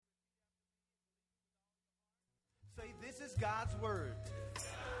is God's word.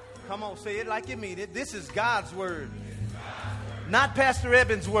 Come on, say it like you mean it. This is God's word. Not Pastor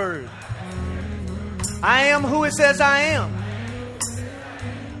Evans' word. I am who it says I am.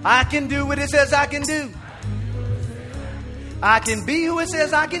 I can do what it says I can do. I can be who it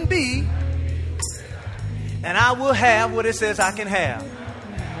says I can be. And I will have what it says I can have.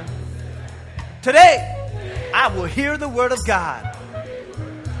 Today, I will hear the word of God.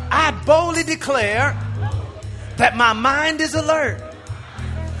 I boldly declare that my mind is alert.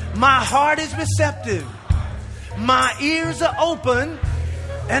 My heart is receptive. My ears are open.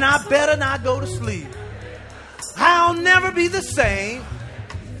 And I better not go to sleep. I'll never be the same.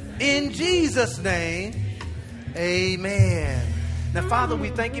 In Jesus' name, amen. Now, Father, we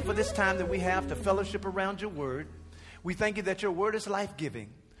thank you for this time that we have to fellowship around your word. We thank you that your word is life-giving.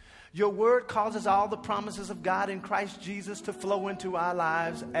 Your word causes all the promises of God in Christ Jesus to flow into our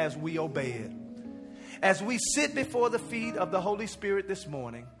lives as we obey it. As we sit before the feet of the Holy Spirit this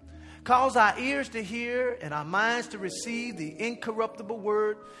morning, cause our ears to hear and our minds to receive the incorruptible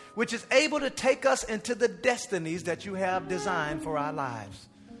word, which is able to take us into the destinies that you have designed for our lives.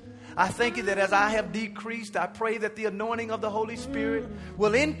 I thank you that as I have decreased, I pray that the anointing of the Holy Spirit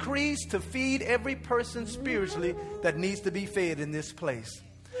will increase to feed every person spiritually that needs to be fed in this place.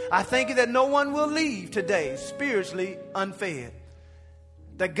 I thank you that no one will leave today spiritually unfed.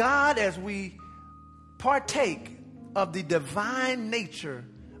 That God, as we partake of the divine nature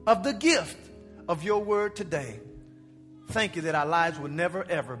of the gift of your word today, thank you that our lives will never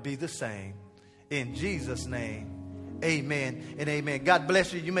ever be the same. In Jesus' name, amen and amen. God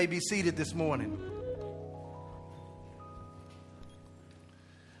bless you. You may be seated this morning.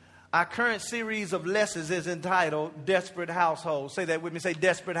 Our current series of lessons is entitled Desperate Households. Say that with me. Say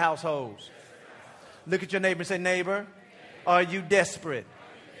desperate households. Look at your neighbor and say, neighbor, are you desperate?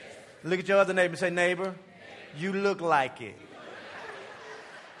 Look at your other neighbor and say, neighbor, you look like it.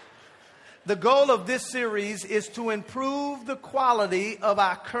 The goal of this series is to improve the quality of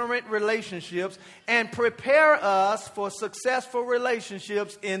our current relationships and prepare us for successful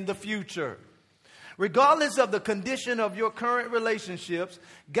relationships in the future. Regardless of the condition of your current relationships,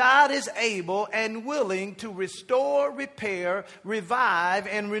 God is able and willing to restore, repair, revive,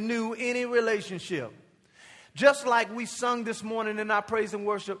 and renew any relationship. Just like we sung this morning in our praise and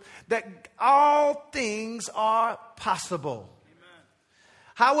worship, that all things are possible.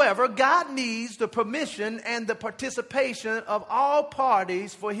 However, God needs the permission and the participation of all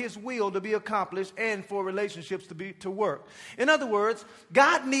parties for his will to be accomplished and for relationships to work. In other words,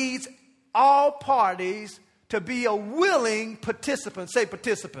 God needs all parties to be a willing participant. Say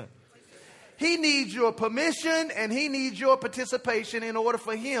participant. He needs your permission and he needs your participation in order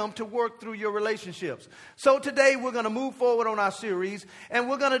for him to work through your relationships. So today we're going to move forward on our series and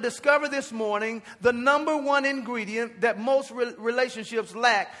we're going to discover this morning the number one ingredient that most relationships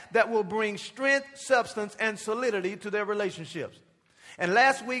lack that will bring strength, substance, and solidity to their relationships. And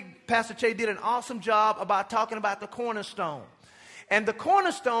last week, Pastor Che did an awesome job about talking about the cornerstone. And the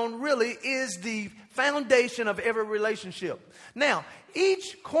cornerstone really is the foundation of every relationship. Now,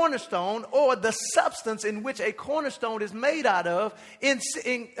 each cornerstone or the substance in which a cornerstone is made out of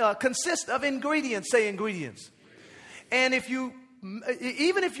consists of ingredients. Say ingredients. And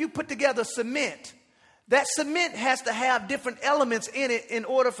even if you put together cement, that cement has to have different elements in it in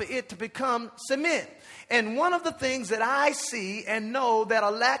order for it to become cement. And one of the things that I see and know that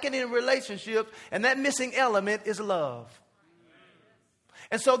are lacking in relationships and that missing element is love.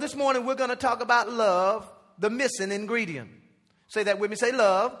 And so this morning we're going to talk about love, the missing ingredient. Say that with me. Say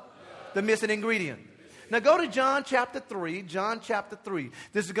love, the missing ingredient. Now go to John chapter 3. John chapter 3.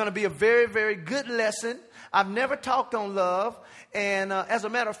 This is going to be a very, very good lesson. I've never talked on love. And as a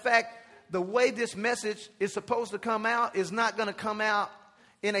matter of fact, the way this message is supposed to come out is not going to come out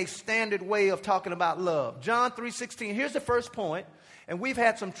in a standard way of talking about love. John 3:16. Here's the first point. And we've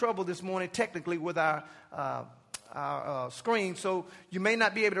had some trouble this morning technically with our screen, so you may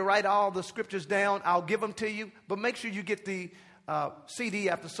not be able to write all the scriptures down. I'll give them to you, but make sure you get the CD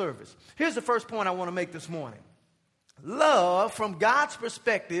after service. Here's the first point I want to make this morning. Love, from God's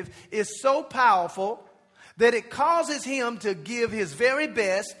perspective, is so powerful that it causes him to give his very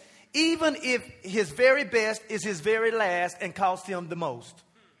best, even if his very best is his very last and costs him the most.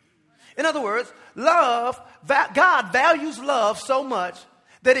 In other words, God values love so much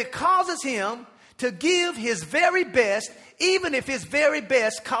that it causes him to give his very best, even if his very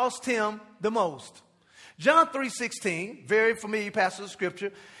best cost him the most. John 3:16, very familiar passage of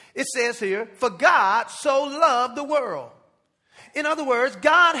scripture. It says here, for God so loved the world. In other words,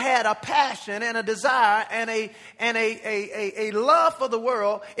 God had a passion and a desire and a love for the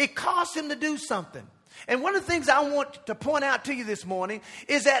world. It cost him to do something. And one of the things I want to point out to you this morning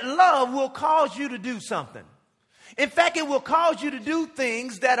is that love will cause you to do something. In fact, it will cause you to do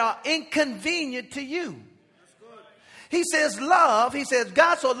things that are inconvenient to you. He says love, he says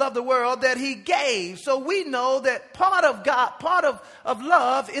God so loved the world that he gave. So we know that part of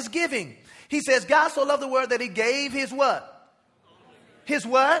love is giving. He says God so loved the world that he gave his what? His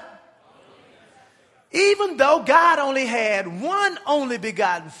what? Even though God only had one only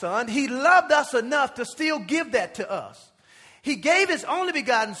begotten son, he loved us enough to still give that to us. He gave his only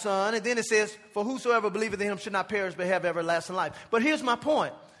begotten son, and then it says, for whosoever believeth in him should not perish but have everlasting life. But here's my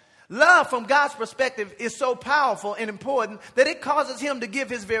point. Love from God's perspective is so powerful and important that it causes him to give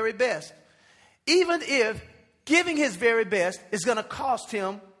his very best. Even if giving his very best is going to cost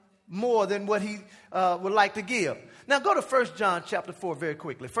him more than what he would like to give. Now go to 1 John chapter 4 very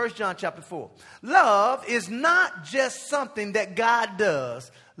quickly. 1 John chapter 4. Love is not just something that God does.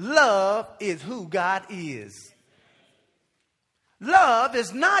 Love is who God is. Love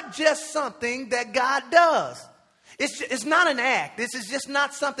is not just something that God does. It's not an act. This is just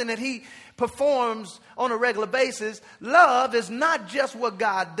not something that he performs on a regular basis. Love is not just what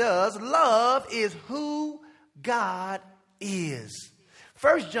God does. Love is who God is.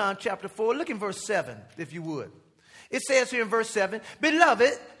 1 John chapter 4, look in verse 7, if you would. It says here in verse 7,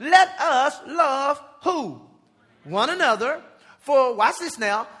 Beloved, let us love who? One another. For, watch this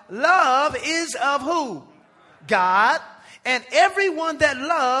now, love is of who? God. And everyone that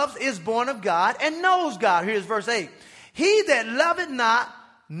loves is born of God and knows God. Here's verse 8. He that loveth not,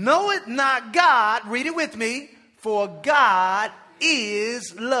 knoweth not God. Read it with me. For God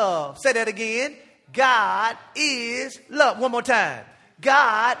is love. Say that again. God is love. One more time.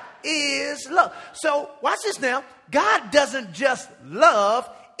 God is love. So watch this now. God doesn't just love.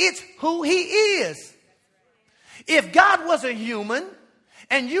 It's who he is. If God was a human,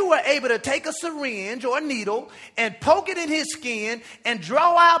 and you were able to take a syringe or a needle and poke it in his skin and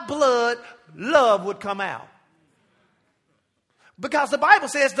draw out blood, love would come out. Because the Bible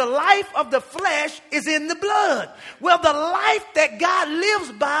says the life of the flesh is in the blood. Well, the life that God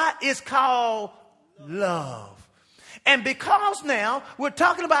lives by is called love. And because now we're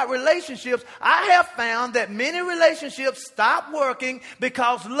talking about relationships, I have found that many relationships stop working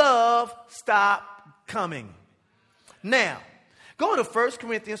because love stopped coming. Now, go to 1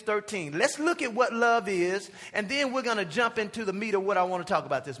 Corinthians 13. Let's look at what love is, and then we're going to jump into the meat of what I want to talk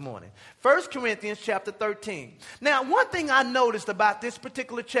about this morning. 1 Corinthians chapter 13. Now, one thing I noticed about this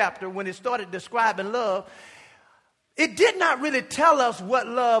particular chapter when it started describing love, it did not really tell us what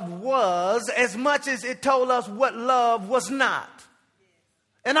love was as much as it told us what love was not.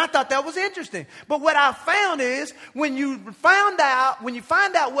 And I thought that was interesting. But what I found is when you find out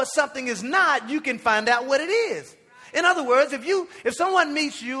what something is not, you can find out what it is. In other words, if someone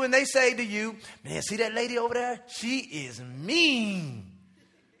meets you and they say to you, man, see that lady over there? She is mean.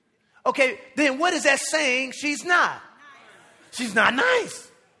 Okay, then what is that saying? She's not. She's not nice.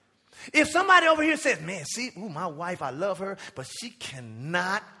 If somebody over here says, man, see, my wife, I love her, but she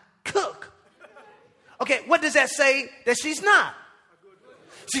cannot cook. Okay, what does that say that she's not?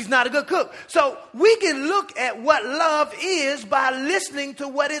 She's not a good cook. So we can look at what love is by listening to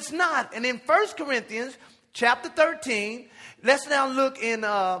what it's not. And in 1 Corinthians chapter 13, let's now look in,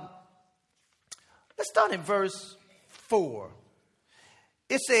 let's start in verse 4.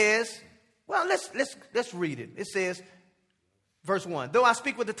 It says, well, let's read it. It says, verse 1, though I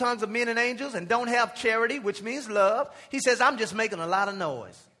speak with the tongues of men and angels and don't have charity, which means love, he says, I'm just making a lot of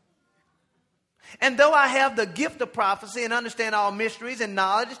noise. And though I have the gift of prophecy and understand all mysteries and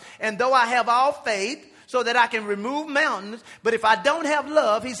knowledge, and though I have all faith so that I can remove mountains, but if I don't have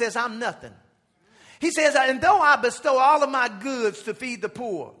love, he says, I'm nothing. He says, and though I bestow all of my goods to feed the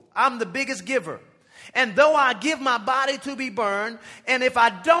poor, I'm the biggest giver. And though I give my body to be burned, and if I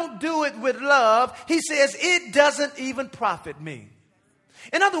don't do it with love, he says, it doesn't even profit me.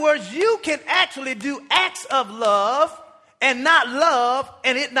 In other words, you can actually do acts of love and not love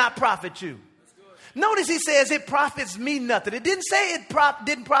and it not profit you. Notice he says it profits me nothing. It didn't say it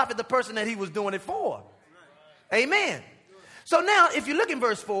didn't profit the person that he was doing it for. Amen. So now, if you look in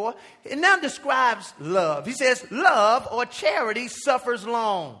verse 4, it now describes love. He says, love or charity suffers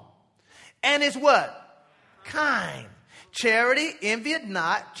long. And is what? Kind. Charity envieth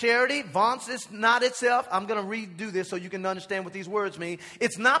not. Charity vaunts not itself. I'm going to redo this so you can understand what these words mean.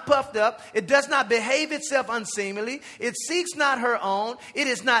 It's not puffed up. It does not behave itself unseemly. It seeks not her own. It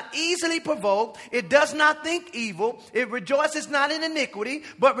is not easily provoked. It does not think evil. It rejoices not in iniquity,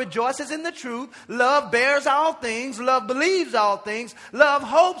 but rejoices in the truth. Love bears all things. Love believes all things. Love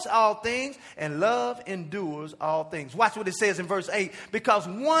hopes all things. And love endures all things. Watch what it says in verse 8. Because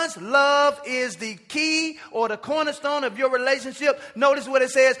once love is the key or the cornerstone of your relationship, notice what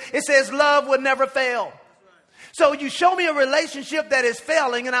it says. It says love will never fail. So you show me a relationship that is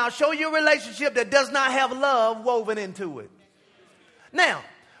failing, and I'll show you a relationship that does not have love woven into it. Now,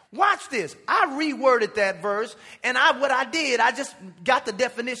 watch this. I reworded that verse, and I just got the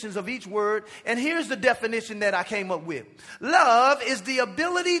definitions of each word, and here's the definition that I came up with. Love is the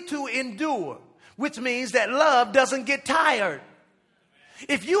ability to endure, which means that love doesn't get tired.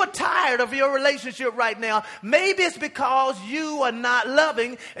 If you are tired of your relationship right now, maybe it's because you are not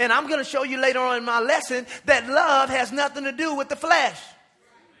loving, and I'm going to show you later on in my lesson that love has nothing to do with the flesh.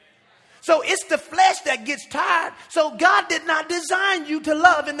 So it's the flesh that gets tired. So God did not design you to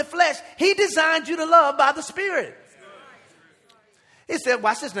love in the flesh. He designed you to love by the Spirit. He said,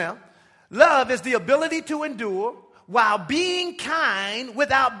 watch this now. Love is the ability to endure while being kind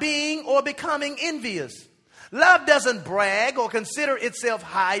without being or becoming envious. Love doesn't brag or consider itself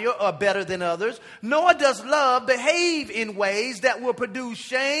higher or better than others, nor does love behave in ways that will produce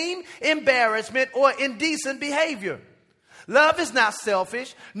shame, embarrassment, or indecent behavior. Love is not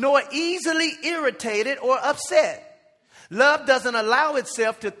selfish, nor easily irritated or upset. Love doesn't allow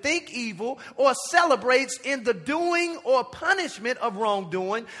itself to think evil or celebrates in the doing or punishment of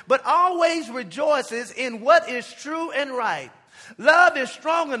wrongdoing, but always rejoices in what is true and right. Love is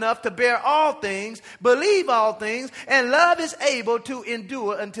strong enough to bear all things, believe all things, and love is able to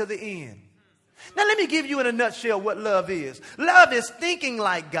endure until the end. Now let me give you in a nutshell what love is. Love is thinking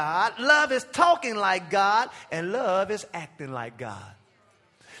like God, love is talking like God, and love is acting like God.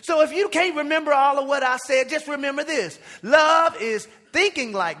 So if you can't remember all of what I said, just remember this. Love is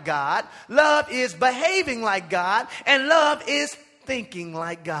thinking like God, love is behaving like God, and love is thinking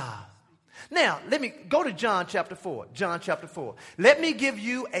like God. Now, let me go to John chapter 4. John chapter 4. Let me give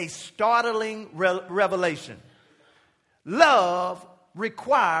you a startling revelation. Love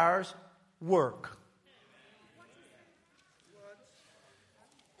requires work.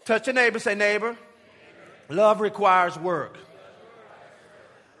 Touch your neighbor, say neighbor. Love requires work.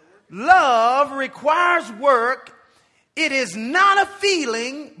 Love requires work. It is not a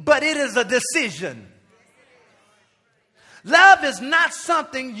feeling, but it is a decision. Love is not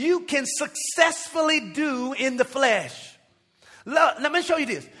something you can successfully do in the flesh. Love, let me show you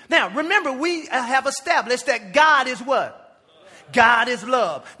this. Now, remember, we have established that God is what? God is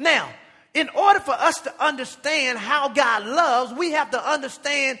love. Now, in order for us to understand how God loves, we have to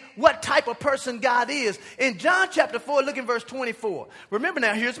understand what type of person God is. In John chapter 4, look in verse 24. Remember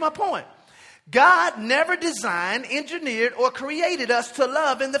now, here's my point. God never designed, engineered, or created us to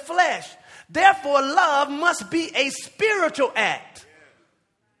love in the flesh. Therefore, love must be a spiritual act.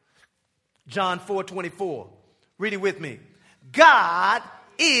 John 4:24. Read it with me. God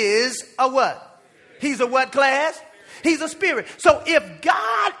is a what? He's a what, class? He's a spirit. So if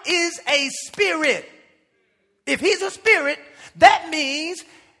God is a spirit, if he's a spirit, that means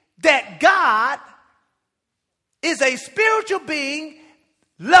that God is a spiritual being.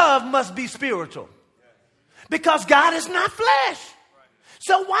 Love must be spiritual. Because God is not flesh.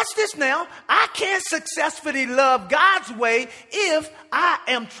 So watch this now. I can't successfully love God's way if I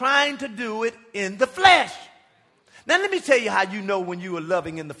am trying to do it in the flesh. Now let me tell you how you know when you are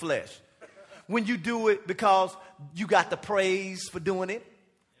loving in the flesh. When you do it because you got the praise for doing it.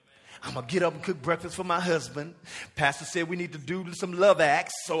 I'm going to get up and cook breakfast for my husband. Pastor said we need to do some love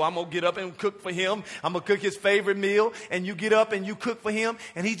acts, so I'm going to get up and cook for him. I'm going to cook his favorite meal, and you get up and you cook for him,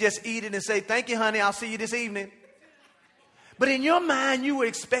 and he just eat it and say, thank you, honey, I'll see you this evening. But in your mind, you were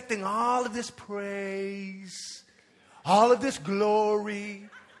expecting all of this praise, all of this glory,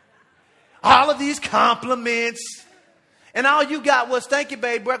 all of these compliments. And all you got was, thank you,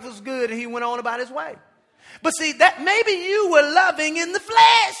 babe, breakfast was good. And he went on about his way. But see, that maybe you were loving in the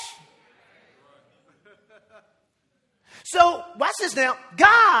flesh. So watch this now.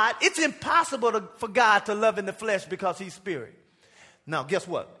 God, it's impossible for God to love in the flesh because he's spirit. Now, guess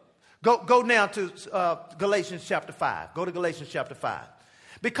what? Go now to Galatians chapter 5. Go to Galatians chapter 5.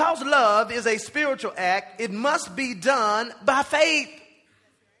 Because love is a spiritual act, it must be done by faith.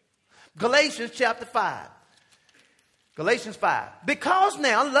 Galatians chapter 5. Galatians 5. Because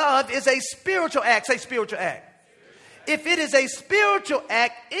now love is a spiritual act. Say spiritual act. If it is a spiritual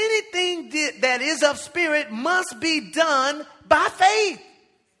act, anything that is of spirit must be done by faith.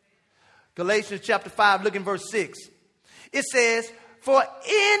 Galatians chapter 5, look in verse 6. It says, for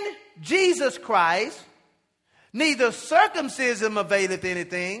in Jesus Christ, neither circumcision availeth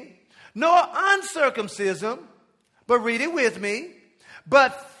anything, nor uncircumcision, but read it with me,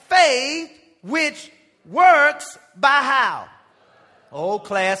 but faith which works by how? Oh,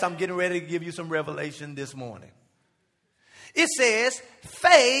 class, I'm getting ready to give you some revelation this morning. It says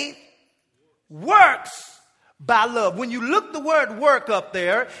faith works by love. When you look the word work up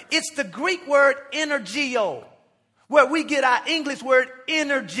there, it's the Greek word energio, where we get our English word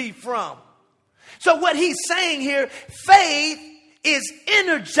energy from. So what he's saying here, faith is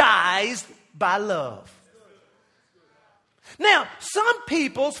energized by love. Now, some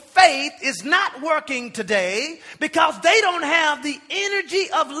people's faith is not working today because they don't have the energy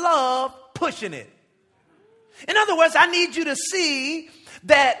of love pushing it. In other words, I need you to see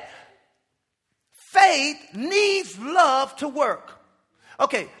that faith needs love to work.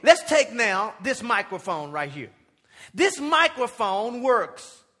 Okay, let's take now this microphone right here. This microphone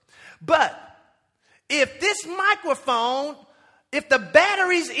works. But if this microphone, if the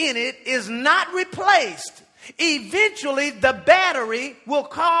batteries in it is not replaced, eventually the battery will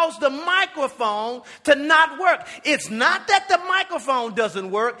cause the microphone to not work. It's not that the microphone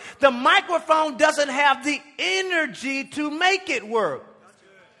doesn't work. The microphone doesn't have the energy to make it work.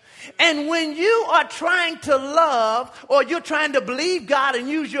 And when you are trying to love or you're trying to believe God and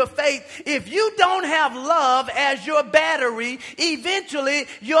use your faith, if you don't have love as your battery, eventually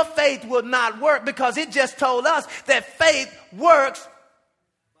your faith will not work, because it just told us that faith works.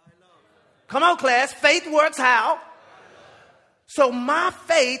 Come on, class. Faith works how? So my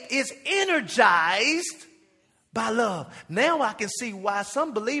faith is energized by love. Now I can see why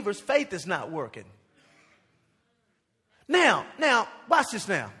some believers' faith is not working. Now, watch this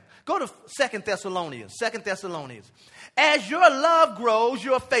now. Go to 2 Thessalonians. 2 Thessalonians. As your love grows,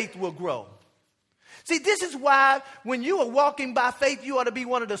 your faith will grow. See, this is why when you are walking by faith, you ought to be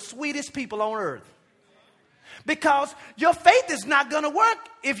one of the sweetest people on earth. Because your faith is not going to work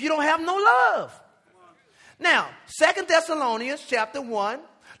if you don't have no love. Now, 2 Thessalonians chapter 1,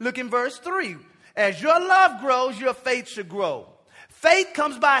 look in verse 3. As your love grows, your faith should grow. Faith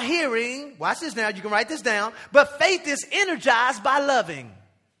comes by hearing. Watch this now. You can write this down. But faith is energized by loving.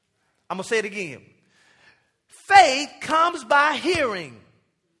 I'm going to say it again. Faith comes by hearing.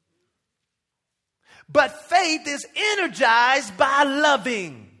 But faith is energized by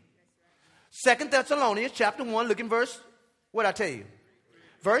loving. 2 Thessalonians chapter 1, look in verse, what I tell you?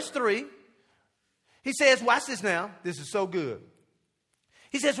 Verse 3. He says, watch this now. This is so good.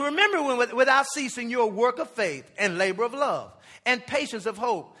 He says, remember when without ceasing your work of faith and labor of love and patience of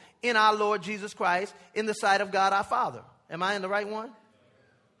hope in our Lord Jesus Christ in the sight of God our Father. Am I in the right one?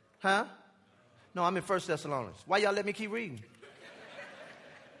 Huh? No, I'm in 1 Thessalonians. Why y'all let me keep reading?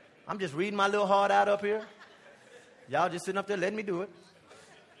 I'm just reading my little heart out up here. Y'all just sitting up there letting me do it.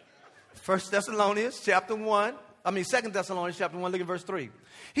 2 Thessalonians chapter 1, look at verse 3.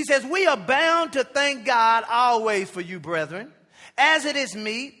 He says, we are bound to thank God always for you, brethren, as it is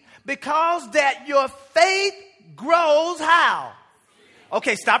meet, because that your faith grows how?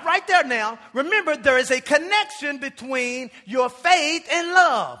 Okay, stop right there now. Remember, there is a connection between your faith and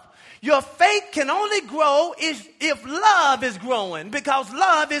love. Your faith can only grow if love is growing, because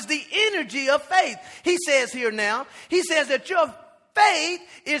love is the energy of faith. He says here now, he says that your faith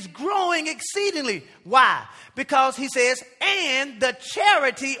is growing exceedingly. Why? Because he says, and the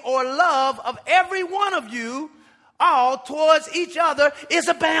charity or love of every one of you all towards each other is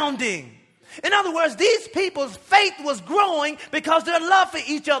abounding. In other words, these people's faith was growing because their love for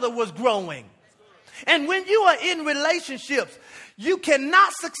each other was growing. And when you are in relationships, you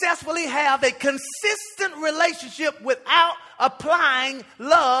cannot successfully have a consistent relationship without applying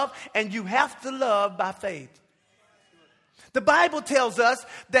love, and you have to love by faith. The Bible tells us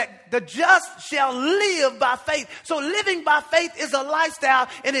that the just shall live by faith. So living by faith is a lifestyle,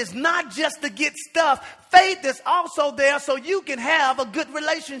 and it's not just to get stuff. Faith is also there so you can have a good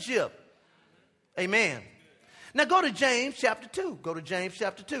relationship. Amen. Now go to James chapter 2. Go to James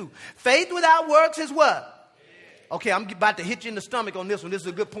chapter 2. Faith without works is what? Okay, I'm about to hit you in the stomach on this one. This is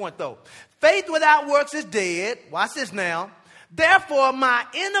a good point though. Faith without works is dead. Watch this now. Therefore, my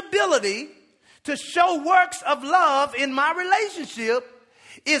inability to show works of love in my relationship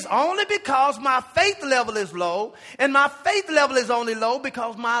is only because my faith level is low, and my faith level is only low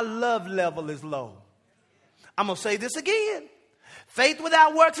because my love level is low. I'm going to say this again. Faith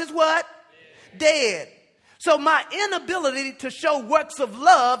without works is what? Dead. So my inability to show works of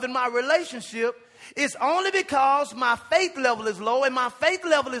love in my relationship It's only because my faith level is low, and my faith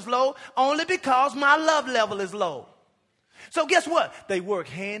level is low only because my love level is low. So guess what? They work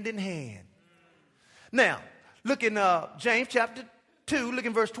hand in hand. Now, look in James chapter 2, look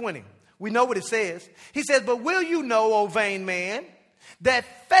in verse 20. We know what it says. He says, but will you know, O vain man, that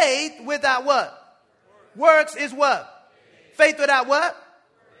faith without what? Works is what? Faith without what?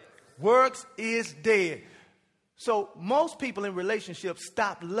 Works is dead. So most people in relationships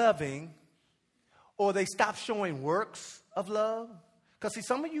stop loving, or they stop showing works of love. Because see,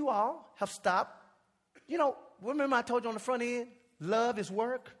 some of you all have stopped. You know, remember I told you on the front end, love is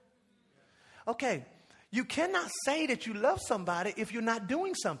work? Okay, you cannot say that you love somebody if you're not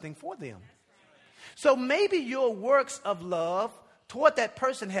doing something for them. So maybe your works of love toward that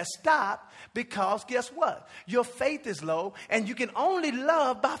person has stopped because guess what? Your faith is low, and you can only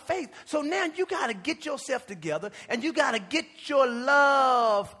love by faith. So now you got to get yourself together, and you got to get your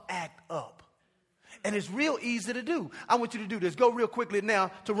love act up. And it's real easy to do. I want you to do this. Go real quickly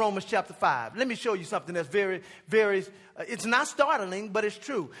now to Romans chapter 5. Let me show you something that's very, very, it's not startling, but it's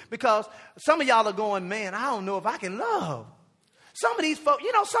true. Because some of y'all are going, man, I don't know if I can love. Some of these folks,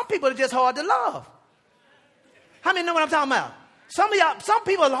 you know, some people are just hard to love. How many know what I'm talking about? Some of y'all, some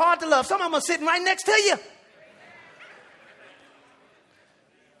people are hard to love. Some of them are sitting right next to you.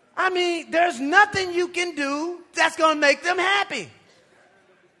 I mean, there's nothing you can do that's going to make them happy.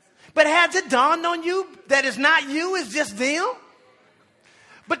 But has it dawned on you that it's not you, it's just them?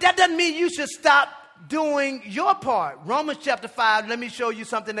 But that doesn't mean you should stop doing your part. Romans chapter 5, let me show you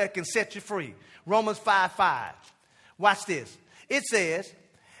something that can set you free. Romans 5:5. Watch this. It says,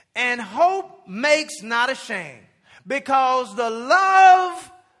 and hope makes not ashamed, because the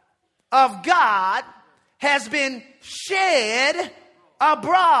love of God has been shed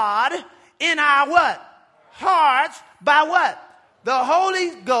abroad in our what? Hearts by what? The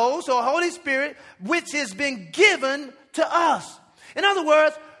Holy Ghost or Holy Spirit, which has been given to us. In other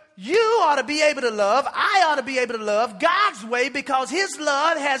words, you ought to be able to love, I ought to be able to love God's way because his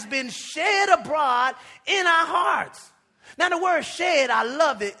love has been shed abroad in our hearts. Now the word shed, I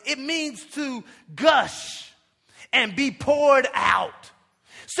love it. It means to gush and be poured out.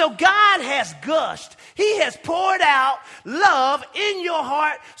 So God has gushed. He has poured out love in your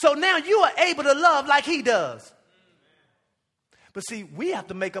heart. So now you are able to love like he does. But see, we have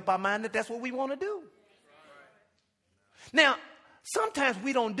to make up our mind that that's what we want to do. Now, sometimes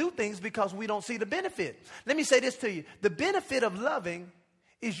we don't do things because we don't see the benefit. Let me say this to you. The benefit of loving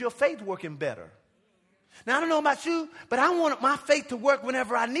is your faith working better. Now, I don't know about you, but I want my faith to work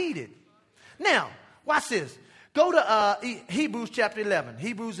whenever I need it. Now, watch this. Go to Hebrews chapter 11.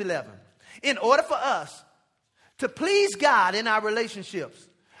 Hebrews 11. In order for us to please God in our relationships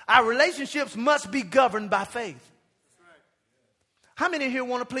must be governed by faith. How many here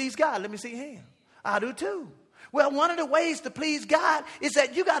want to please God? Let me see your hand. I do too. Well, one of the ways to please God is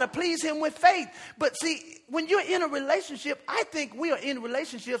that you got to please him with faith. But see, when you're in a relationship, I think we are in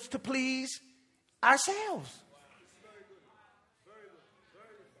relationships to please ourselves.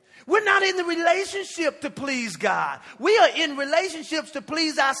 We're not in the relationship to please God. We are in relationships to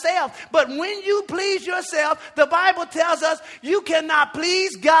please ourselves. But when you please yourself, the Bible tells us you cannot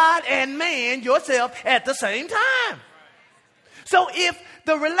please God and man yourself at the same time. So if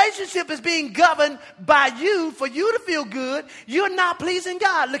the relationship is being governed by you for you to feel good, you're not pleasing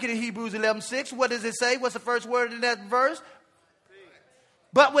God. Look at Hebrews 11:6. What does it say? What's the first word in that verse?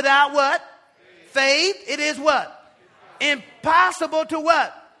 But without what? Faith, it is what? Impossible to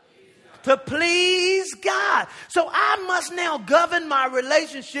what? To please God. So I must now govern my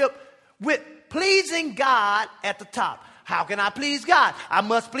relationship with pleasing God at the top. How can I please God? I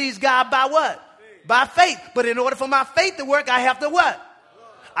must please God by what? By faith. But in order for my faith to work, I have to what?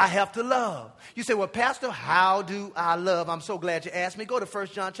 I have to love. You say, well, Pastor, how do I love? I'm so glad you asked me. Go to 1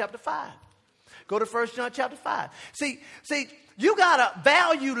 John chapter 5. Go to 1 John chapter 5. See, you got to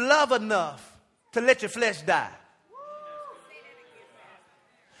value love enough to let your flesh die.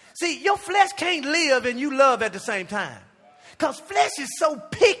 See, your flesh can't live and you love at the same time. Because flesh is so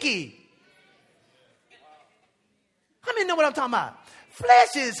picky. How many know what I'm talking about?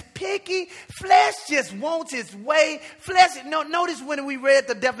 Flesh is picky. Flesh just wants its way. Notice when we read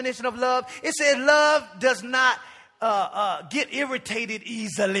the definition of love, it said love does not get irritated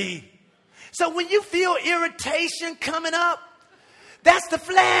easily. So when you feel irritation coming up, that's the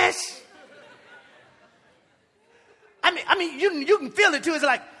flesh. I mean, you can feel it too. It's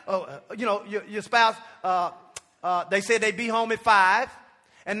like, your spouse, they said they'd be home at 5,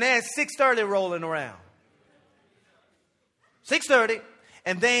 and then 6:30 rolling around. 6:30,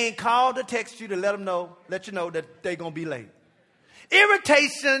 and they ain't called or text you to let you know that they're going to be late.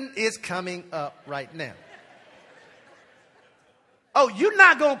 Irritation is coming up right now. Oh, you're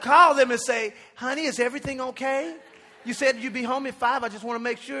not going to call them and say, honey, is everything okay? You said you'd be home at 5. I just want to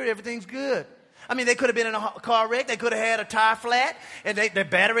make sure everything's good. I mean, they could have been in a car wreck. They could have had a tire flat. And their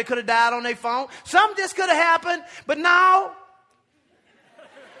battery could have died on their phone. Something just could have happened. But now,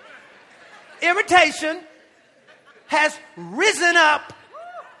 irritation has risen up.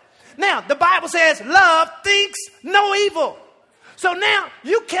 Now, the Bible says love thinks no evil. So now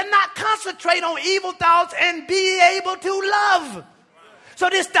you cannot concentrate on evil thoughts and be able to love. So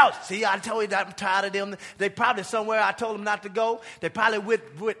this thought, see, I told you that I'm tired of them. They probably somewhere I told them not to go. They probably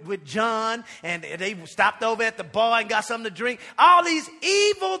with John, and they stopped over at the bar and got something to drink. All these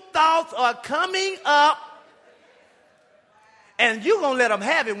evil thoughts are coming up, and you're going to let them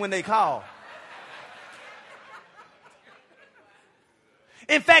have it when they call.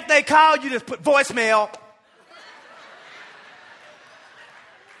 In fact, they call, you just put voicemail.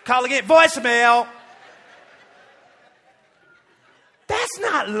 Call again, voicemail. That's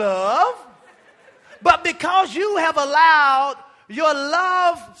not love. But because you have allowed your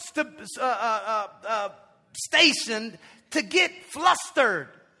love station to get flustered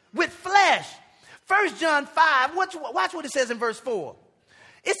with flesh. 1 John 5, watch what it says in verse 4.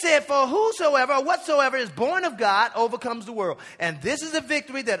 It said, for whosoever or whatsoever is born of God overcomes the world. And this is a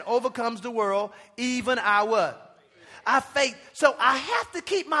victory that overcomes the world, even our what? Our faith. So I have to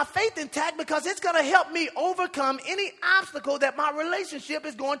keep my faith intact because it's going to help me overcome any obstacle that my relationship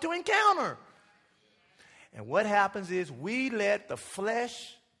is going to encounter. And what happens is we let the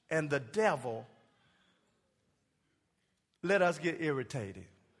flesh and the devil let us get irritated.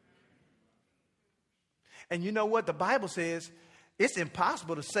 And you know what? The Bible says it's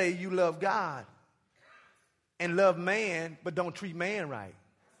impossible to say you love God and love man, but don't treat man right.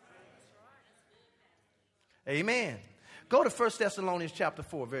 Amen. Go to 1 Thessalonians chapter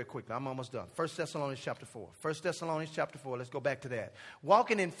 4 very quickly. I'm almost done. 1 Thessalonians chapter 4. 1 Thessalonians chapter 4. Let's go back to that.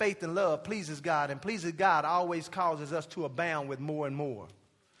 Walking in faith and love pleases God, and pleasing God always causes us to abound with more and more.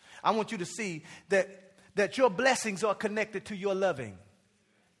 I want you to see that your blessings are connected to your loving.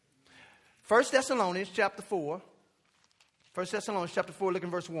 1 Thessalonians chapter 4. 1 Thessalonians chapter 4, look in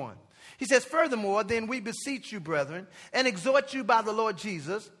verse 1. He says, furthermore, then we beseech you, brethren, and exhort you by the Lord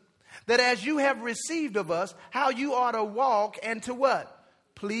Jesus, that as you have received of us, how you ought to walk and to what?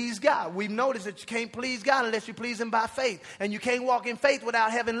 Please God. We've noticed that you can't please God unless you please Him by faith. And you can't walk in faith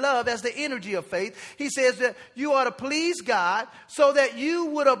without having love as the energy of faith. He says that you ought to please God so that you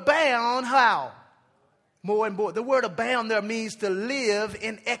would abound how? More and more. The word abound there means to live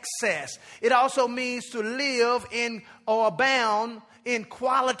in excess. It also means to live in or abound in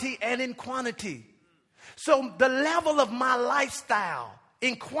quality and in quantity. So the level of my lifestyle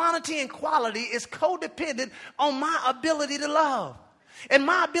in quantity and quality is codependent on my ability to love. And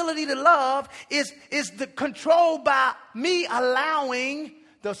my ability to love is controlled by me allowing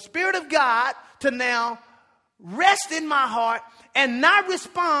the Spirit of God to now rest in my heart and not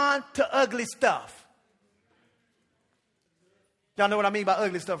respond to ugly stuff. Y'all know what I mean by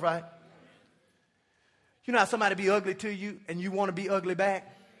ugly stuff, right? You know how somebody be ugly to you and you want to be ugly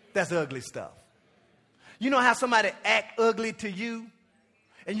back? That's ugly stuff. You know how somebody act ugly to you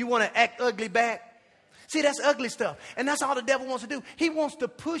and you want to act ugly back? See, that's ugly stuff. And that's all the devil wants to do. He wants to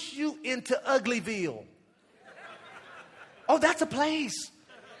push you into Uglyville. Oh, that's a place.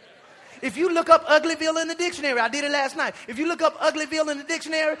 If you look up Uglyville in the dictionary, I did it last night. If you look up Uglyville in the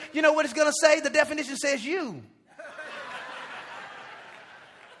dictionary, you know what it's going to say? The definition says you.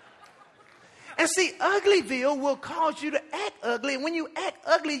 And see, Uglyville will cause you to act ugly. And when you act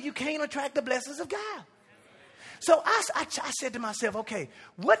ugly, you can't attract the blessings of God. So I said to myself, okay,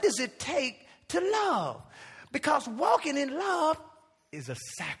 what does it take to love? Because walking in love is a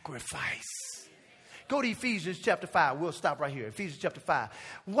sacrifice. Go to Ephesians chapter 5. We'll stop right here. Ephesians chapter 5.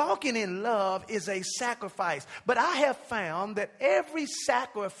 Walking in love is a sacrifice. But I have found that every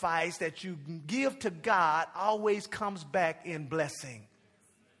sacrifice that you give to God always comes back in blessing.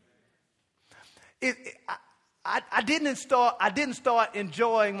 I didn't start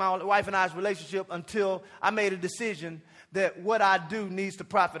enjoying my wife and I's relationship until I made a decision that what I do needs to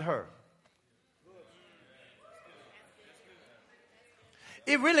profit her.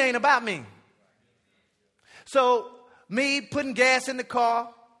 It really ain't about me. So me putting gas in the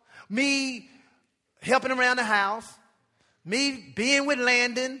car, me helping around the house, me being with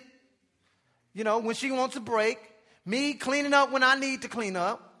Landon, you know, when she wants a break, me cleaning up when I need to clean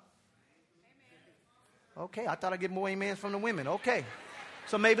up. Okay, I thought I'd get more amens from the women. Okay.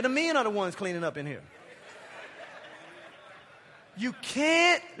 So maybe the men are the ones cleaning up in here. You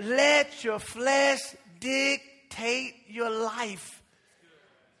can't let your flesh dictate your life.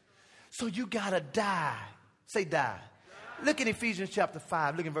 So you got to die. Say die. Look at Ephesians chapter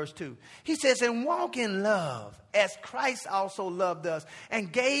 5. Look at verse 2. He says, and walk in love as Christ also loved us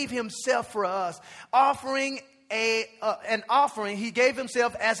and gave himself for us, offering an offering. He gave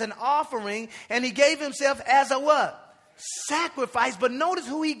himself as an offering, and he gave himself as a what? Sacrifice. But notice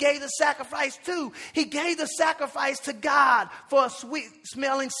who he gave the sacrifice to. He gave the sacrifice to God for a sweet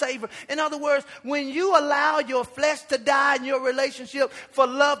smelling savor. In other words, when you allow your flesh to die in your relationship for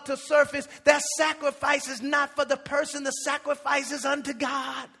love to surface, that sacrifice is not for the person. The sacrifice is unto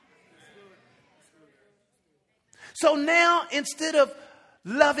God. So now, instead of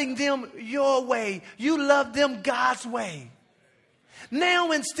loving them your way, you love them God's way.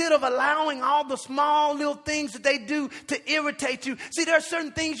 Now, instead of allowing all the small little things that they do to irritate you, see, there are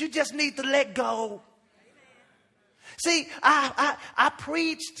certain things you just need to let go. See, I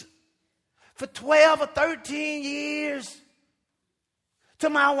preached for 12 or 13 years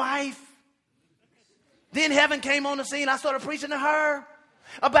to my wife. Then heaven came on the scene. I started preaching to her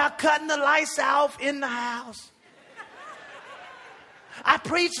about cutting the lights off in the house. I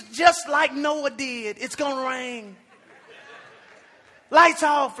preached just like Noah did. It's going to rain. Lights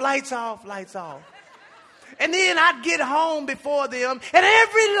off, lights off, lights off. And then I'd get home before them, and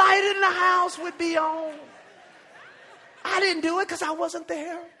every light in the house would be on. I didn't do it because I wasn't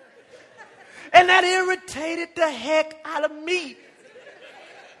there. And that irritated the heck out of me.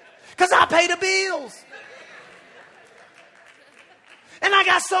 Because I pay the bills. And I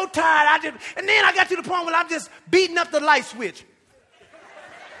got so tired. And then I got to the point where I'm just beating up the light switch.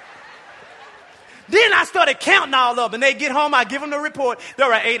 Then I started counting all of them. And they get home, I give them the report.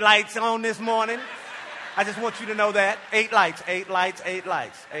 There are 8 lights on this morning. I just want you to know that. 8 lights, 8 lights, 8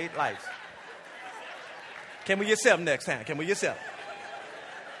 lights, 8 lights. Can we get 7 next time? Can we get 7?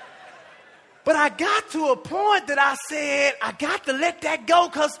 But I got to a point that I said, I got to let that go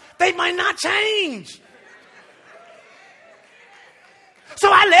because they might not change. So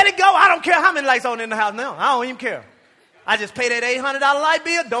I let it go. I don't care how many lights on in the house now. I don't even care. I just pay that $800 light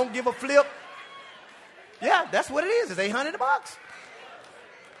bill. Don't give a flip. Yeah, that's what it is. It's $800.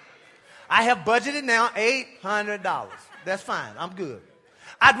 I have budgeted now $800. That's fine. I'm good.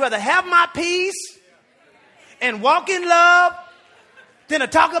 I'd rather have my peace and walk in love than to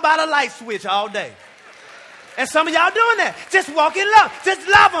talk about a light switch all day. And some of y'all doing that. Just walk in love. Just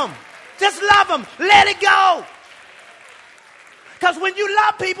love them. Just love them. Let it go. Because when you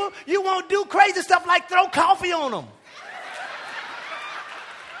love people, you won't do crazy stuff like throw coffee on them.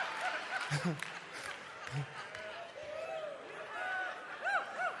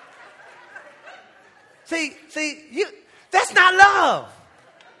 See, that's not love.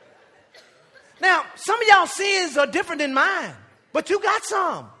 Now, some of y'all sins are different than mine, but you got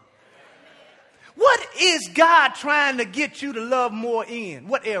some. What is God trying to get you to love more in?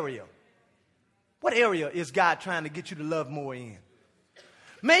 What area? What area is God trying to get you to love more in?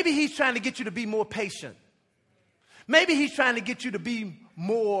 Maybe he's trying to get you to be more patient. Maybe he's trying to get you to be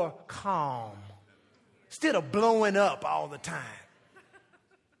more calm instead of blowing up all the time.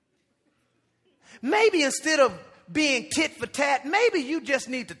 Maybe instead of being tit for tat, maybe you just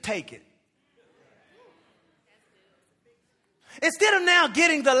need to take it. Instead of now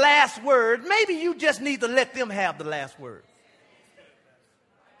getting the last word, maybe you just need to let them have the last word.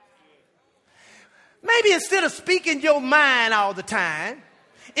 Maybe instead of speaking your mind all the time,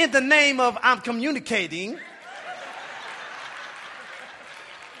 in the name of I'm communicating,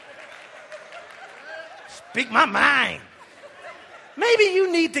 speak my mind. Maybe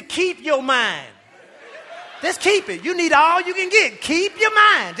you need to keep your mind. Just keep it. You need all you can get. Keep your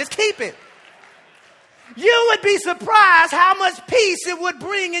mind. Just keep it. You would be surprised how much peace it would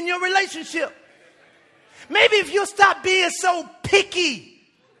bring in your relationship. Maybe if you stop being so picky.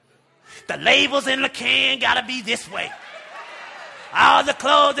 The labels in the can gotta be this way. All the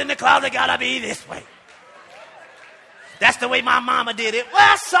clothes in the closet gotta be this way. That's the way my mama did it.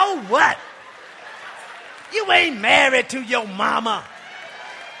 Well, so what? You ain't married to your mama.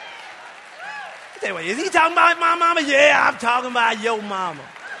 Is he talking about my mama? Yeah, I'm talking about your mama.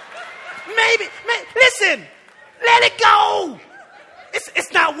 Maybe, listen, let it go.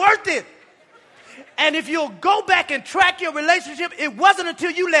 It's not worth it. And if you'll go back and track your relationship, it wasn't until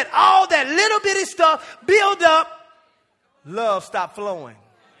you let all that little bitty stuff build up, love stopped flowing.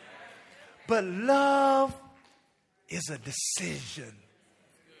 But love is a decision.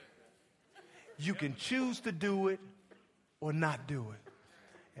 You can choose to do it or not do it.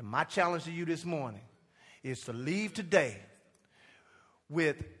 And my challenge to you this morning is to leave today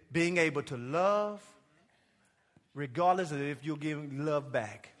with being able to love regardless of if you're giving love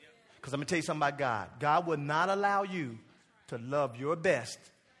back. Because I'm going to tell you something about God. God will not allow you to love your best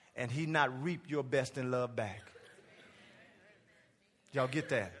and he not reap your best in love back. Y'all get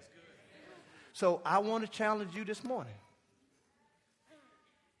that? So I want to challenge you this morning.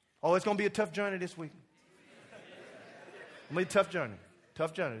 Oh, it's going to be a tough journey this week. It's going to be a tough journey.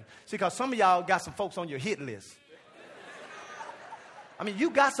 Tough journey. See, because some of y'all got some folks on your hit list. I mean,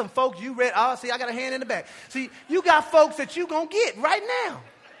 you got some folks you read. Oh, see, I got a hand in the back. See, you got folks that you going to get right now.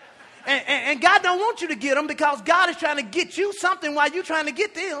 And God don't want you to get them because God is trying to get you something while you're trying to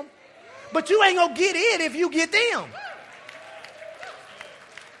get them. But you ain't going to get it if you get them.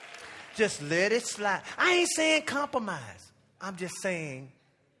 Just let it slide. I ain't saying compromise. I'm just saying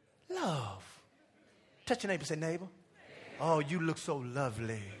love. Touch your neighbor. Say, neighbor. Oh, you look so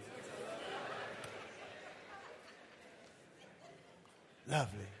lovely.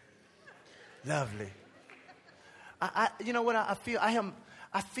 Lovely. Lovely. You know what I feel?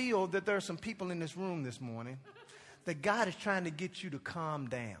 I feel that there are some people in this room this morning that God is trying to get you to calm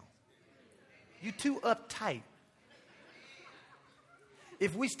down. You're too uptight.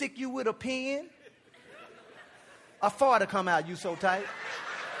 If we stick you with a pen, a fart to come out, you so tight.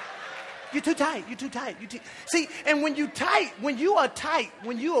 You're too tight. You're too tight. See, and when you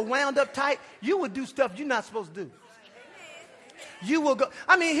are wound up tight, you will do stuff you're not supposed to do. You will go.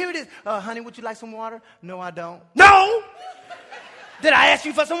 I mean, here it is. Honey, would you like some water? No, I don't. No! Did I ask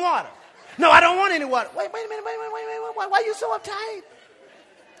you for some water? No, I don't want any water. Wait a minute. Why are you so uptight?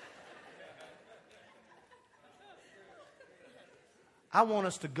 I want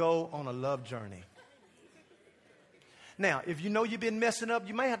us to go on a love journey. Now, if you know you've been messing up,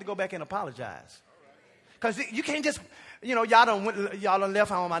 you may have to go back and apologize. Because you can't just, y'all done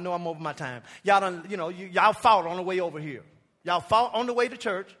left home. I know I'm over my time. Y'all done, y'all fought on the way over here. Y'all fought on the way to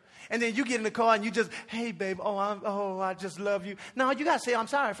church. And then you get in the car and you just, hey, babe, I just love you. No, you got to say, I'm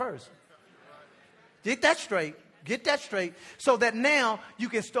sorry first. Get that straight. Get that straight so that now you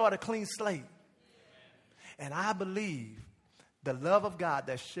can start a clean slate. And I believe the love of God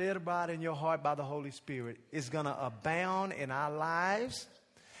that's shed abroad in your heart by the Holy Spirit is going to abound in our lives.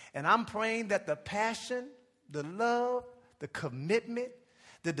 And I'm praying that the passion, the love, the commitment,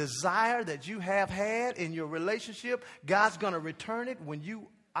 the desire that you have had in your relationship, God's going to return it when you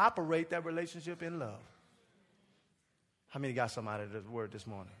operate that relationship in love. How many got some out of the word this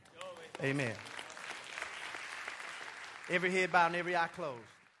morning? Amen. Every head bowed and every eye closed.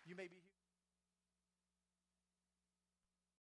 You may be